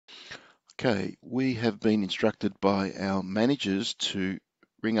Okay, we have been instructed by our managers to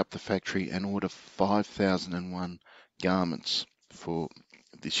ring up the factory and order 5,001 garments for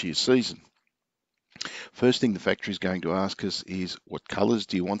this year's season. First thing the factory is going to ask us is what colours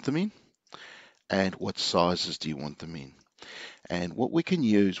do you want them in and what sizes do you want them in. And what we can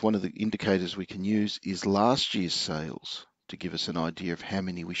use, one of the indicators we can use is last year's sales to give us an idea of how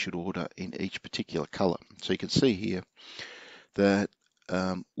many we should order in each particular colour. So you can see here that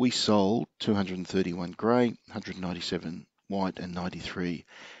we sold 231 grey, 197 white and 93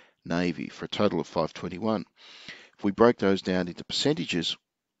 navy for a total of 521. If we broke those down into percentages,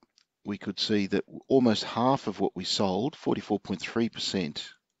 we could see that almost half of what we sold, 44.3%,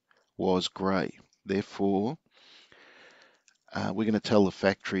 was grey. Therefore, we're going to tell the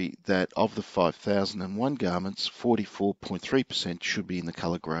factory that of the 5,001 garments, 44.3% should be in the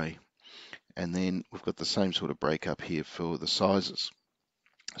colour grey. And then we've got the same sort of breakup here for the sizes.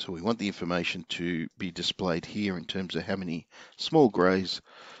 So we want the information to be displayed here in terms of how many small greys,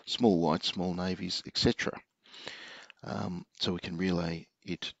 small whites, small navies, etc. So we can relay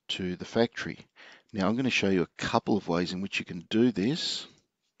it to the factory. Now I'm going to show you a couple of ways in which you can do this.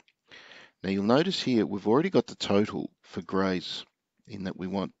 Now you'll notice here we've already got the total for greys in that we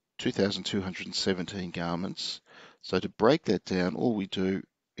want 2,217 garments. So to break that down, all we do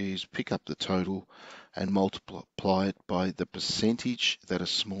is pick up the total and multiply it by the percentage that are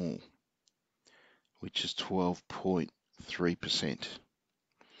small, which is 12.3%.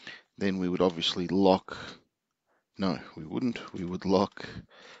 Then we would obviously lock, no, we wouldn't, we would lock,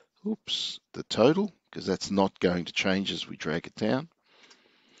 the total, because that's not going to change as we drag it down.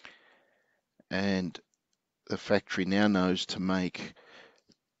 And the factory now knows to make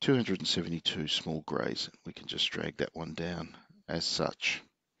 272 small greys. We can just drag that one down as such.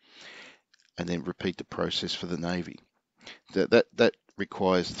 And then repeat the process for the navy. That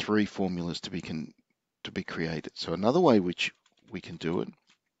requires 3 formulas to be created. So another way which we can do it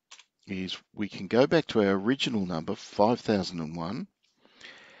is we can go back to our original number, 5,001,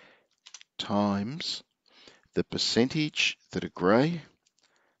 times the percentage that are grey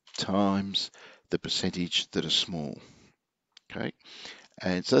times the percentage that are small. Okay,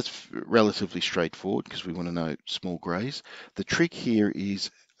 and so that's relatively straightforward because we want to know small greys. The trick here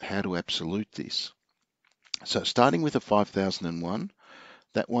is how to absolute this. So starting with a 5,001,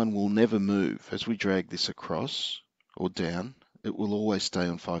 that one will never move. As we drag this across or down, it will always stay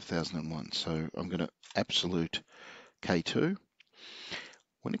on 5,001. So I'm going to absolute K2.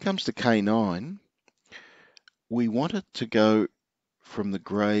 When it comes to K9, we want it to go from the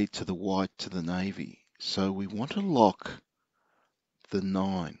grey to the white to the navy. So we want to lock the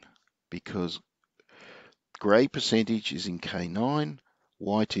 9 because grey percentage is in K9,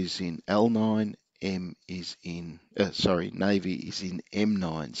 white is in L9, navy is in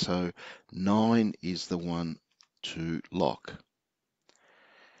M9. So 9 is the one to lock.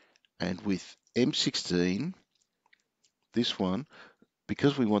 And with M16, this one,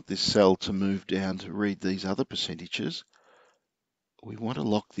 because we want this cell to move down to read these other percentages, we want to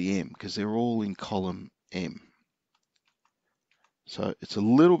lock the M because they're all in column M. So it's a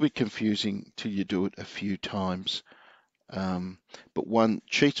little bit confusing till you do it a few times. But one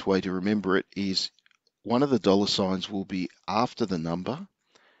cheats way to remember it is one of the dollar signs will be after the number,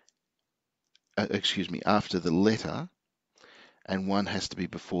 after the letter, and one has to be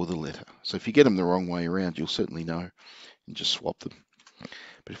before the letter. So if you get them the wrong way around, you'll certainly know and just swap them.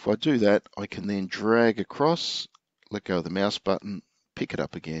 But if I do that, I can then drag across, let go of the mouse button, pick it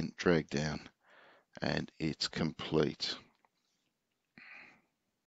up again, drag down, and it's complete.